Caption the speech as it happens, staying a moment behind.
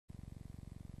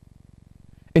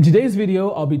In today's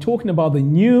video, I'll be talking about the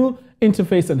new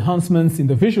interface enhancements in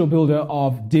the Visual Builder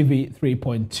of Divi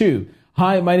 3.2.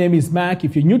 Hi, my name is Mac.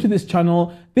 If you're new to this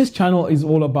channel is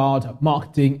all about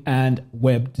marketing and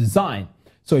web design.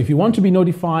 So if you want to be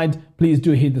notified, please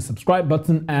do hit the subscribe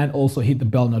button and also hit the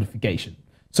bell notification.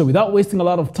 So without wasting a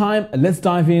lot of time, let's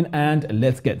dive in and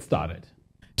let's get started.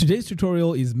 Today's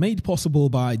tutorial is made possible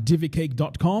by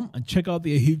divicake.com, and check out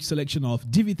their huge selection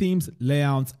of Divi themes,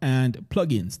 layouts, and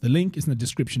plugins. The link is in the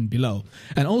description below.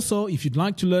 And also, if you'd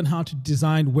like to learn how to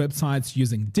design websites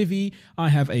using Divi, I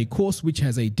have a course which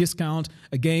has a discount.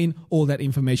 Again, all that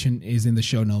information is in the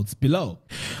show notes below.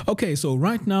 Okay, so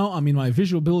right now I'm in my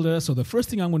Visual Builder. So the first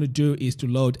thing I'm going to do is to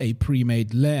load a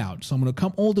pre-made layout. So I'm going to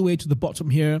come all the way to the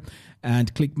bottom here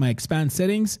and click my expand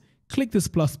settings. Click this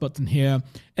plus button here,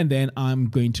 and then I'm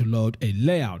going to load a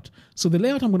layout. So the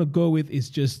layout I'm going to go with is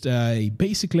just a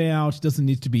basic layout. It doesn't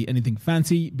need to be anything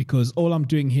fancy because all I'm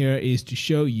doing here is to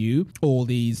show you all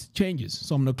these changes.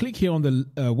 So I'm going to click here on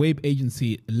the web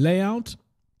agency layout,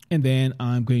 and then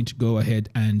I'm going to go ahead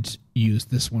and use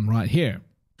this one right here.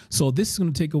 So this is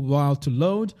going to take a while to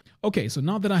load. Okay, so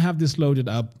now that I have this loaded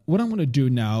up, what I'm going to do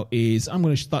now is I'm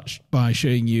going to start by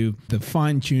showing you the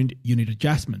fine-tuned unit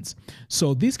adjustments.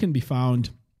 So these can be found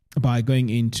by going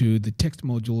into the text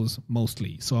modules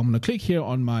mostly. So I'm going to click here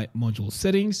on my module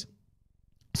settings.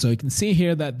 So you can see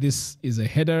here that this is a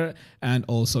header and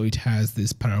also it has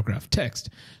this paragraph text.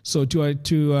 So to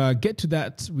get to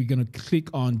that, we're going to click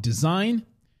on design,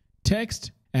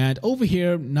 text, and over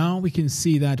here now we can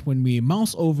see that when we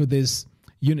mouse over this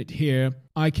unit here,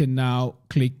 I can now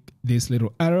click this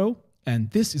little arrow, and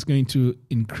this is going to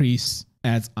increase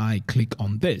as I click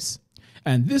on this.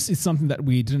 And this is something that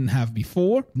we didn't have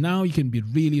before. Now you can be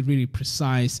really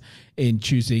precise in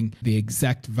choosing the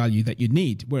exact value that you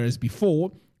need. Whereas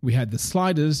before we had the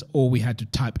sliders or we had to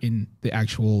type in the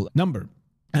actual number.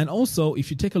 And also,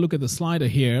 if you take a look at the slider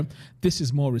here, this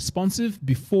is more responsive.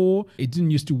 Before, it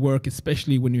didn't used to work,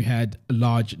 especially when you had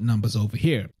large numbers over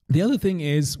here. The other thing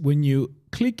is when you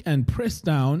click and press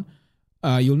down,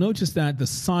 you'll notice that the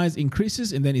size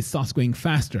increases and then it starts going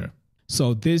faster.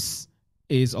 So this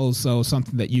is also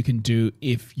something that you can do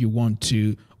if you want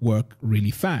to work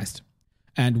really fast.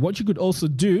 And what you could also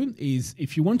do is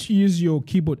if you want to use your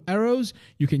keyboard arrows,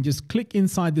 you can just click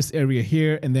inside this area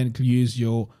here and then use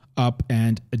your up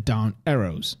and down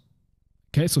arrows.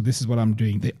 Okay, so this is what I'm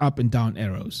doing, the up and down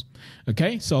arrows.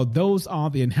 Okay, so those are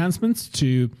the enhancements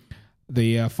to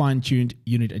the fine-tuned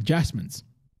unit adjustments.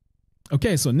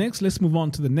 Okay, so next let's move on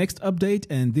to the next update,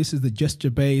 and this is the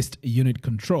gesture-based unit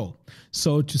control.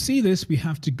 So to see this, we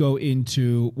have to go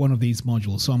into one of these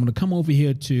modules. So I'm going to come over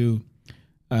here to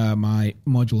my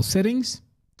module settings,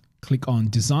 click on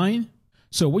design.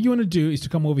 So what you want to do is to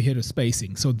come over here to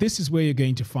spacing. So this is where you're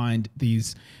going to find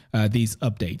these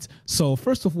updates. So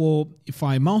first of all, if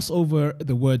I mouse over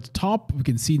the word top, we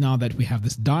can see now that we have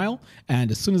this dial.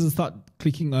 And as soon as I start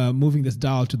clicking, moving this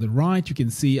dial to the right, you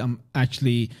can see I'm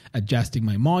actually adjusting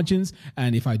my margins.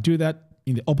 And if I do that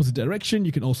in the opposite direction,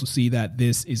 you can also see that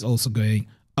this is also going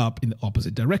up in the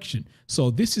opposite direction.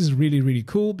 So this is really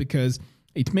cool because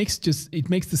it makes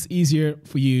this easier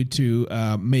for you to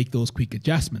make those quick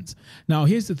adjustments. Now,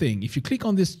 here's the thing. If you click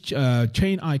on this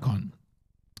chain icon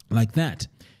like that,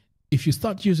 if you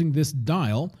start using this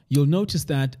dial, you'll notice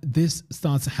that this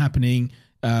starts happening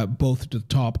both to the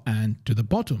top and to the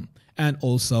bottom, and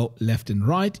also left and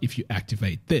right if you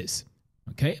activate this,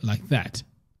 okay, like that.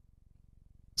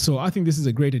 So I think this is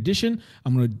a great addition.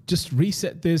 I'm going to just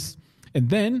reset this, and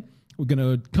then we're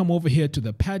going to come over here to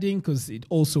the padding because it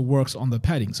also works on the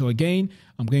padding. So again,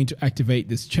 I'm going to activate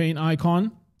this chain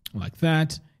icon like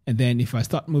that. And then if I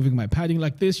start moving my padding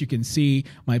like this, you can see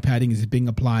my padding is being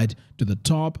applied to the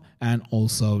top and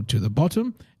also to the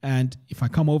bottom. And if I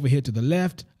come over here to the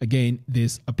left, again,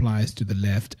 this applies to the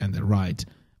left and the right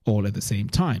all at the same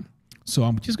time. So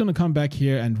I'm just going to come back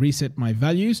here and reset my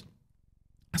values.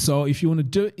 So if you want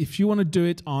to do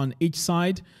it on each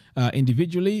side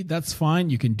individually, that's fine.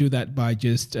 You can do that by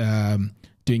just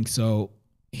doing so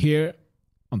here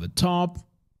on the top,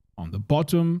 on the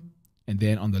bottom, and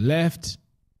then on the left,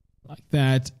 like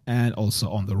that, and also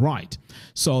on the right.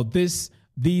 So these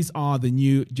are the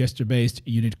new gesture-based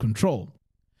unit control.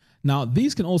 Now,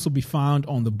 these can also be found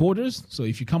on the borders. So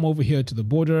if you come over here to the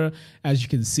border, as you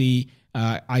can see,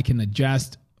 I can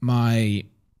adjust my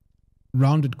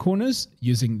rounded corners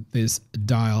using this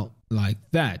dial like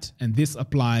that, and this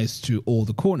applies to all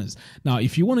the corners. Now,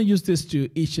 if you want to use this to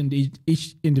each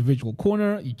individual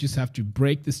corner, you just have to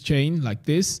break this chain like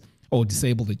this or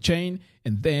disable the chain,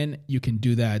 and then you can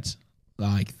do that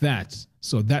like that.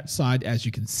 So that side, as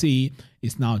you can see,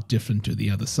 is now different to the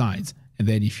other sides. And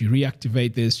then if you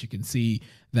reactivate this, you can see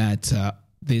that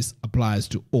this applies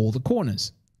to all the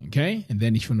corners. Okay. And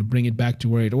then if you want to bring it back to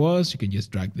where it was, you can just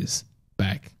drag this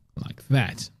back like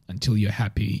that until you're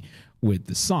happy with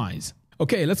the size.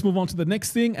 Okay, let's move on to the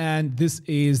next thing, and this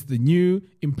is the new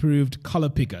improved color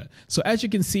picker. So as you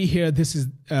can see here, this is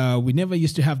we never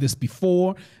used to have this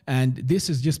before, and this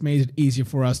has just made it easier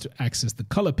for us to access the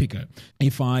color picker.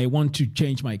 If I want to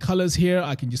change my colors here,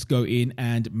 I can just go in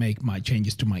and make my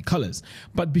changes to my colors.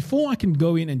 But before I can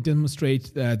go in and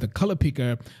demonstrate the color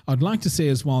picker, I'd like to say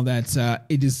as well that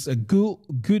it is a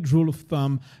good rule of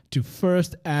thumb to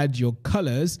first add your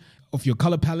colors of your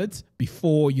color palettes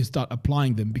before you start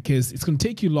applying them, because it's going to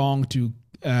take you long to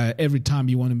every time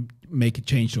you want to make a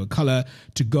change to a color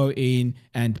to go in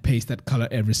and paste that color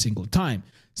every single time.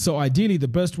 So ideally, the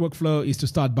best workflow is to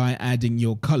start by adding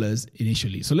your colors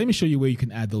initially. So let me show you where you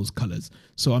can add those colors.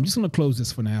 So I'm just going to close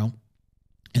this for now,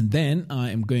 and then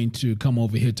I am going to come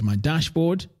over here to my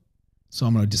dashboard. So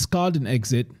I'm going to discard and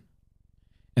exit,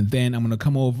 and then I'm going to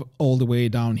come over all the way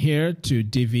down here to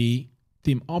Divi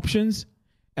theme options.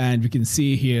 And we can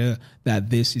see here that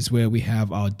this is where we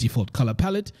have our default color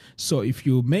palette. So if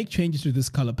you make changes to this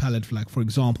color palette, like for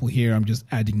example, here, I'm just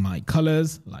adding my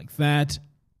colors like that.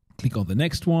 Click on the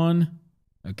next one.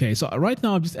 Okay, so right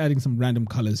now I'm just adding some random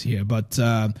colors here, but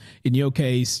in your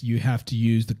case, you have to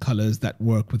use the colors that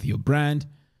work with your brand.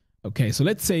 Okay, so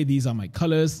let's say these are my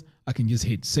colors. I can just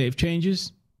hit save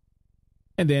changes,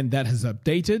 and then that has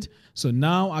updated. So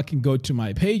now I can go to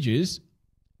my pages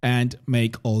and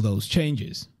make all those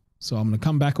changes. So I'm going to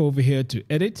come back over here to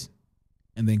edit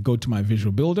and then go to my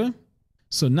Visual Builder.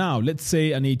 So now let's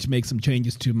say I need to make some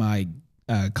changes to my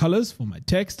colors for my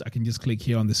text. I can just click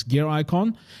here on this gear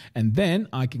icon, and then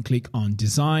I can click on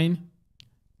design,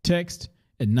 text,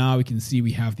 and now we can see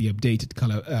we have the updated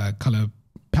color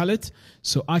palette.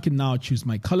 So I can now choose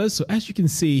my colors. So as you can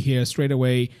see here, straight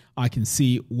away, I can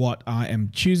see what I am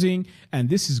choosing. And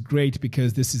this is great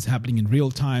because this is happening in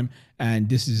real time. And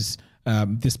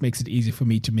this makes it easy for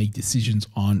me to make decisions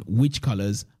on which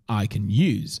colors I can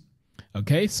use.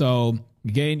 Okay, so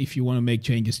again, if you want to make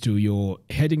changes to your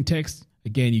heading text,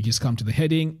 again, you just come to the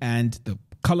heading and the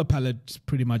color palette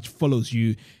pretty much follows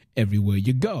you everywhere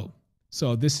you go.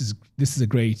 So this is a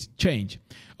great change.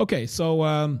 Okay,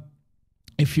 so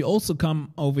if you also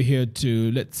come over here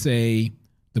to, let's say,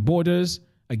 the borders,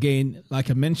 again, like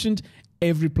I mentioned,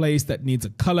 every place that needs a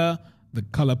color, the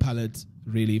color palette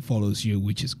really follows you,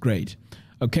 which is great.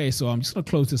 Okay, so I'm just going to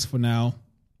close this for now.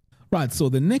 Right, so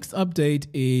the next update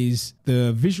is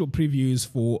the visual previews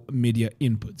for media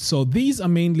input. So these are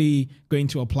mainly going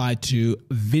to apply to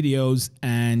videos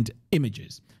and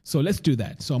images. So let's do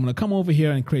that. So I'm going to come over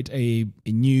here and create a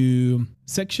new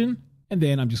section. And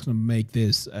then I'm just going to make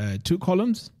this 2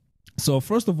 columns. So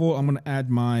first of all, I'm going to add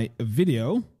my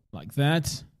video like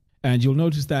that. And you'll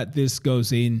notice that this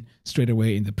goes in straight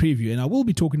away in the preview. And I will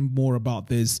be talking more about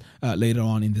this later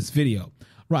on in this video.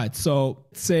 Right, so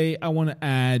let's say I want to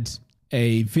add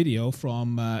a video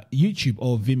from YouTube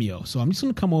or Vimeo. So I'm just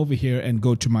going to come over here and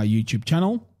go to my YouTube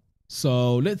channel.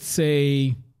 So let's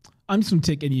say I'm just going to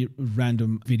take any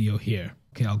random video here.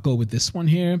 Okay, I'll go with this one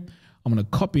here. I'm going to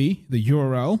copy the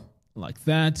URL. Like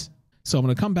that. So I'm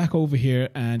going to come back over here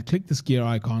and click this gear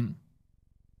icon,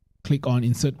 click on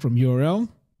insert from URL. I'm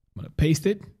going to paste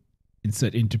it,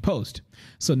 insert into post.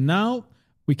 So now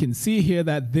we can see here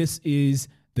that this is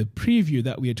the preview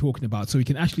that we are talking about. So we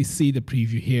can actually see the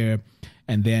preview here,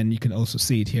 and then you can also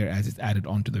see it here as it's added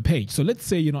onto the page. So let's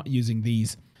say you're not using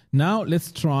these. Now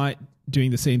let's try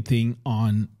doing the same thing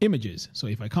on images. So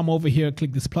if I come over here,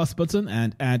 click this plus button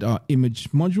and add our image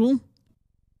module.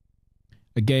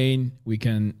 Again, we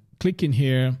can click in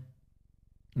here.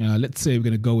 Let's say we're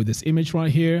going to go with this image right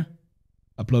here,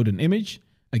 upload an image.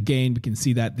 Again, we can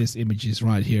see that this image is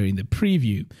right here in the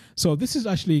preview. So this is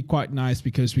actually quite nice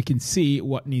because we can see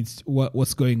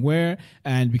what's going where,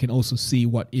 and we can also see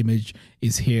what image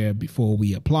is here before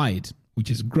we apply it, which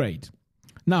is great.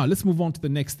 Now let's move on to the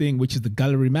next thing, which is the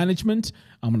gallery management.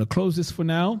 I'm going to close this for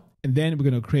now, and then we're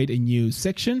going to create a new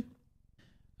section.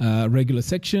 Regular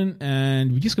section,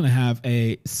 and we're just going to have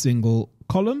a single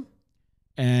column.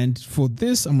 And for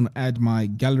this, I'm going to add my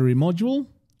gallery module.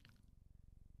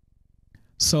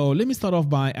 So let me start off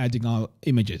by adding our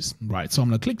images. Right, so I'm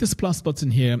going to click this plus button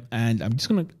here, and I'm just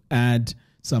going to add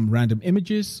some random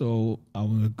images. So I'm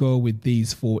going to go with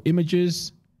these 4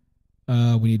 images.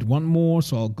 We need one more,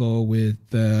 so I'll go with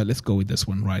let's go with this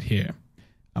one right here.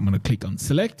 I'm going to click on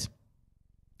select.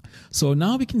 So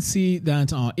now we can see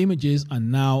that our images are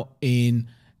now in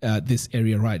this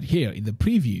area right here in the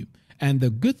preview. And the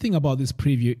good thing about this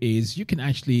preview is you can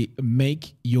actually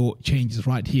make your changes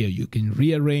right here. You can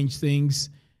rearrange things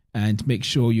and make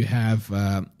sure you have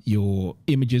your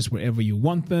images wherever you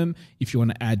want them. If you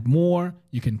want to add more,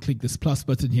 you can click this plus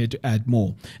button here to add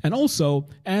more. And also,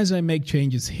 as I make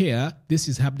changes here, this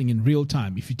is happening in real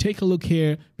time. If you take a look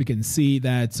here, we can see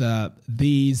that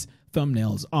these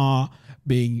thumbnails are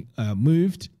being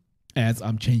moved as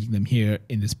I'm changing them here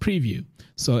in this preview.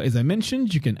 So as I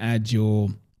mentioned, you can add your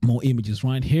more images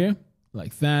right here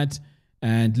like that.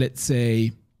 And let's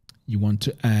say you want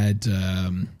to add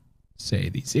say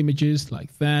these images like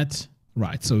that.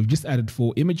 Right, so we've just added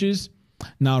 4 images.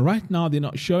 Now, right now they're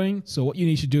not showing. So what you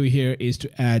need to do here is to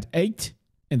add 8,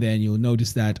 and then you'll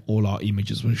notice that all our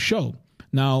images will show.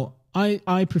 Now,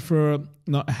 I prefer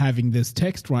not having this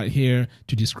text right here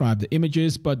to describe the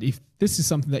images, but if this is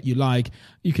something that you like,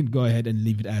 you can go ahead and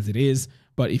leave it as it is.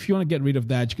 But if you want to get rid of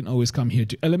that, you can always come here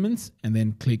to Elements and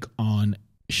then click on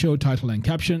Show Title and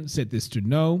Caption, set this to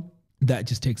No. That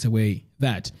just takes away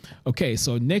that. Okay,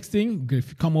 so next thing, if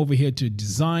you come over here to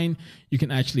design, you can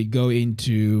actually go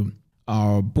into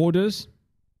our borders.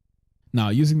 Now,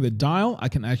 using the dial, I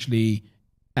can actually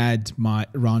add my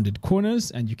rounded corners,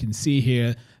 and you can see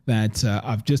here that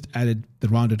I've just added the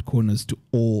rounded corners to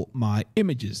all my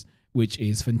images, which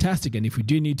is fantastic. And if we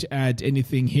do need to add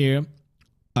anything here,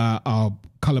 our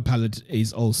color palette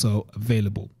is also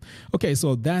available. Okay,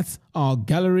 so that's our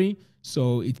gallery.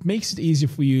 So it makes it easier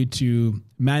for you to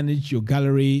manage your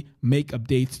gallery, make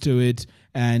updates to it,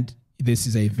 and this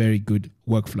is a very good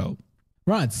workflow.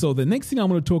 Right, so the next thing I'm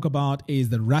going to talk about is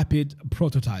the rapid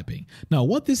prototyping. Now,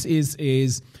 what this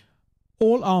is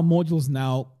all our modules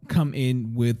now come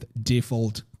in with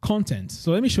default content.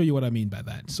 So let me show you what I mean by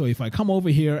that. So if I come over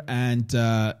here and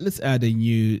let's add a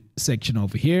new section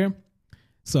over here.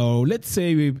 So let's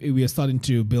say we are starting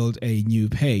to build a new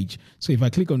page. So if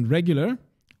I click on regular,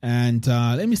 and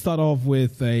let me start off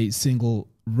with a single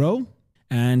row,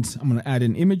 and I'm going to add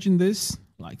an image in this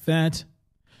like that.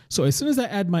 So as soon as I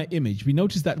add my image, we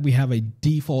notice that we have a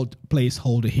default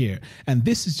placeholder here, and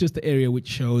this is just the area which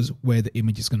shows where the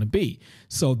image is going to be.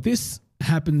 So this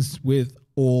happens with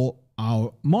all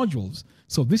our modules.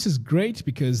 So this is great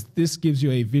because this gives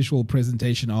you a visual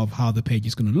presentation of how the page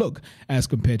is going to look as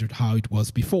compared to how it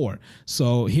was before.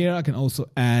 So here I can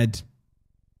also add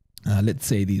let's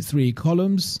say these 3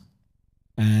 columns,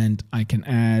 and I can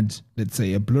add, let's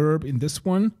say, a blurb in this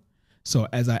one. So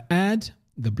as I add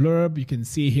the blurb, you can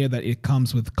see here that it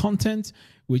comes with content,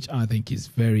 which I think is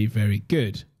very, very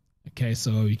good. Okay,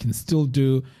 so you can still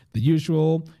do the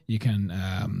usual. You can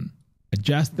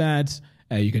adjust that.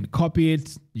 You can copy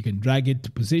it. You can drag it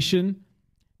to position.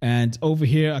 And over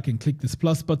here, I can click this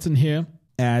plus button here,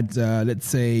 add, let's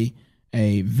say,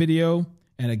 a video.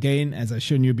 And again, as I've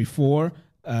shown you before,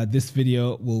 this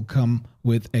video will come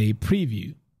with a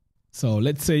preview. So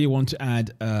let's say you want to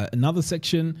add another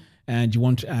section and you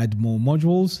want to add more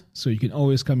modules. So you can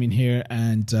always come in here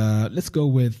and let's go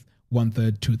with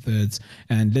 1/3, 2/3.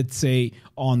 And let's say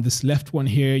on this left one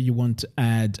here, you want to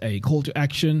add a call to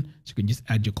action. So you can just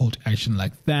add your call to action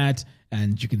like that.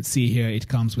 And you can see here, it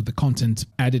comes with the content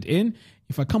added in.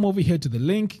 If I come over here to the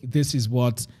link, this is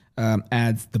what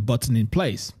adds the button in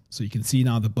place. So you can see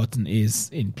now the button is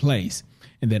in place.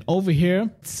 And then over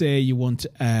here, say you want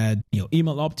to add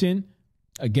email opt-in.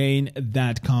 Again,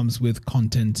 that comes with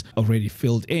content already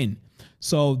filled in.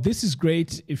 So this is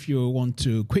great if you want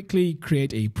to quickly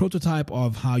create a prototype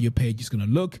of how your page is going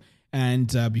to look. And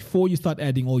before you start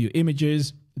adding all your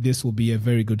images, this will be a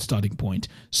very good starting point.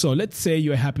 So let's say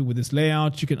you're happy with this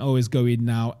layout. You can always go in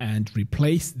now and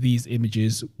replace these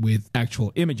images with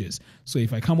actual images. So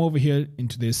if I come over here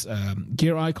into this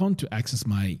gear icon to access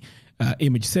my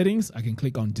image settings, I can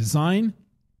click on design,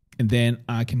 and then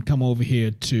I can come over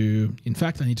here to, in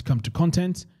fact, I need to come to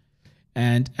content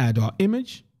and add our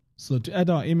image. So to add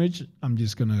our image, I'm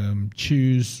just going to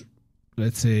choose,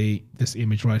 let's say, this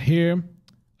image right here,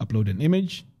 upload an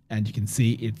image, and you can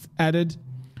see it's added.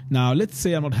 Now, let's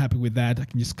say I'm not happy with that. I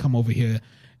can just come over here,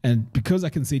 and because I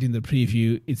can see it in the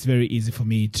preview, it's very easy for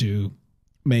me to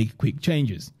make quick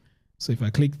changes. So if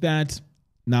I click that,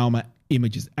 now my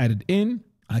image is added in.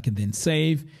 I can then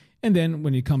save. And then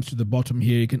when it comes to the bottom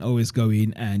here, you can always go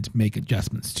in and make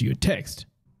adjustments to your text.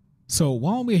 So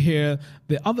while we're here,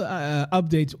 the other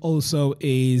update also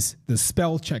is the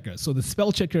spell checker. So the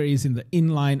spell checker is in the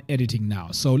inline editing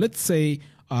now. So let's say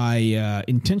I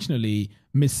intentionally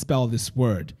misspell this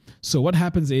word. So what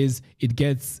happens is it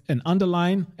gets an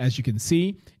underline, as you can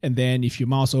see, and then if you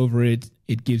mouse over it,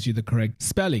 it gives you the correct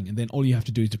spelling. And then all you have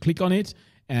to do is to click on it,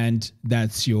 and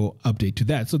that's your update to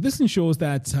that. So this ensures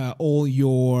that all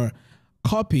your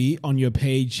copy on your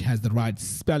page has the right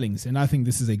spellings. And I think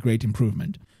this is a great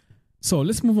improvement. So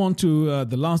let's move on to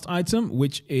the last item,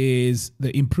 which is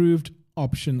the improved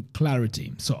option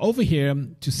clarity. So over here,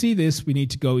 to see this, we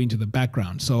need to go into the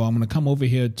background. So I'm going to come over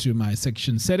here to my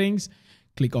section settings,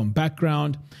 click on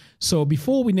background. So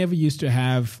before, we never used to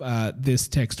have this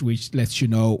text which lets you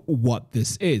know what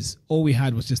this is. All we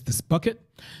had was just this bucket.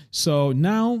 So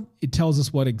now it tells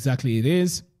us what exactly it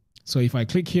is. So if I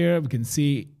click here, we can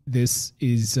see this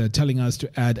is telling us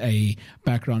to add a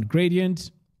background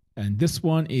gradient. And this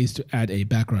one is to add a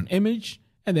background image.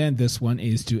 And then this one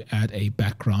is to add a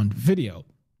background video.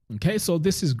 Okay, so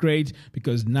this is great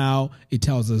because now it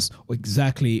tells us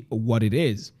exactly what it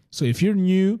is. So if you're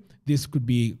new, this could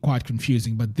be quite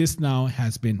confusing, but this now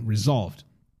has been resolved.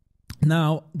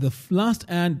 Now, the last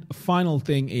and final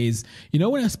thing is, you know,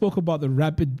 when I spoke about the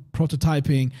rapid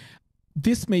prototyping,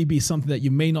 this may be something that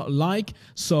you may not like.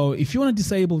 So if you want to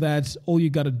disable that, all you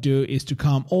got to do is to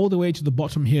come all the way to the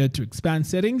bottom here to expand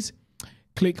settings,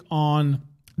 click on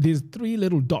these three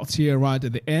little dots here right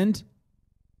at the end.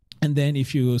 And then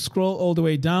if you scroll all the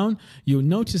way down, you'll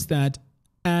notice that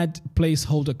add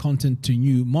placeholder content to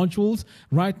new modules.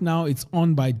 Right now it's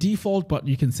on by default, but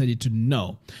you can set it to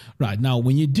no. Right now,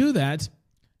 when you do that,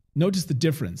 notice the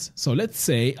difference. So let's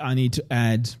say I need to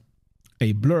add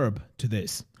a blurb to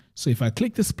this. So if I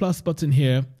click this plus button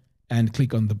here and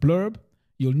click on the blurb,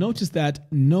 you'll notice that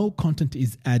no content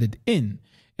is added in.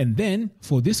 And then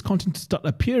for this content to start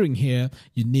appearing here,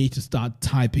 you need to start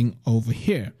typing over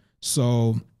here.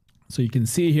 So you can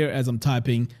see here as I'm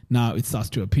typing, now it starts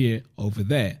to appear over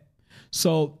there.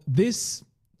 So this,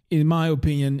 in my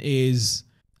opinion, is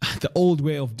the old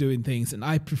way of doing things, and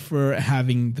I prefer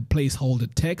having the placeholder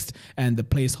text and the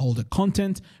placeholder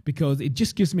content because it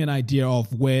just gives me an idea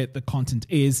of where the content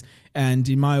is, and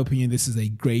in my opinion this is a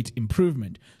great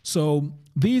improvement. So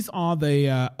these are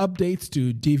the updates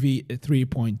to Divi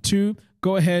 3.2.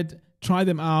 Go ahead, try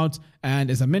them out,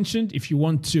 and as I mentioned, if you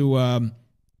want to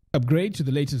upgrade to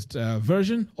the latest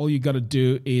version, all you got to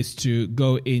do is to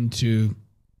go into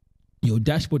your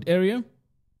dashboard area.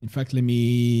 In fact, let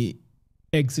me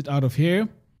exit out of here.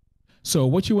 So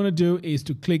what you want to do is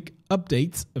to click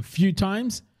updates a few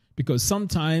times because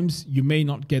sometimes you may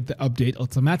not get the update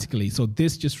automatically. So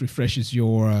this just refreshes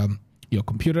your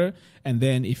computer, and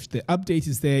then if the update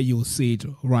is there, you'll see it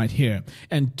right here.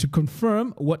 And to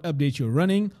confirm what update you're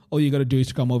running, all you got to do is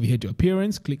to come over here to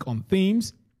appearance, click on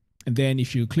themes, and then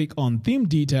if you click on theme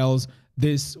details,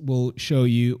 this will show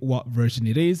you what version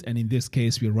it is, and in this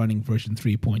case we're running version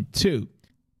 3.2.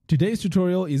 Today's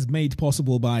tutorial is made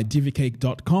possible by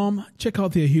divicake.com. Check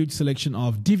out their huge selection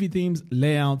of Divi themes,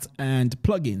 layouts, and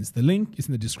plugins. The link is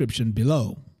in the description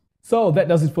below. So that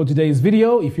does it for today's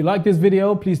video. If you like this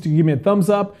video, please do give me a thumbs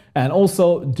up, and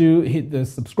also do hit the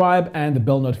subscribe and the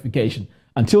bell notification.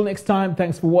 Until next time,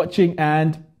 thanks for watching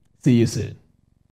and see you soon.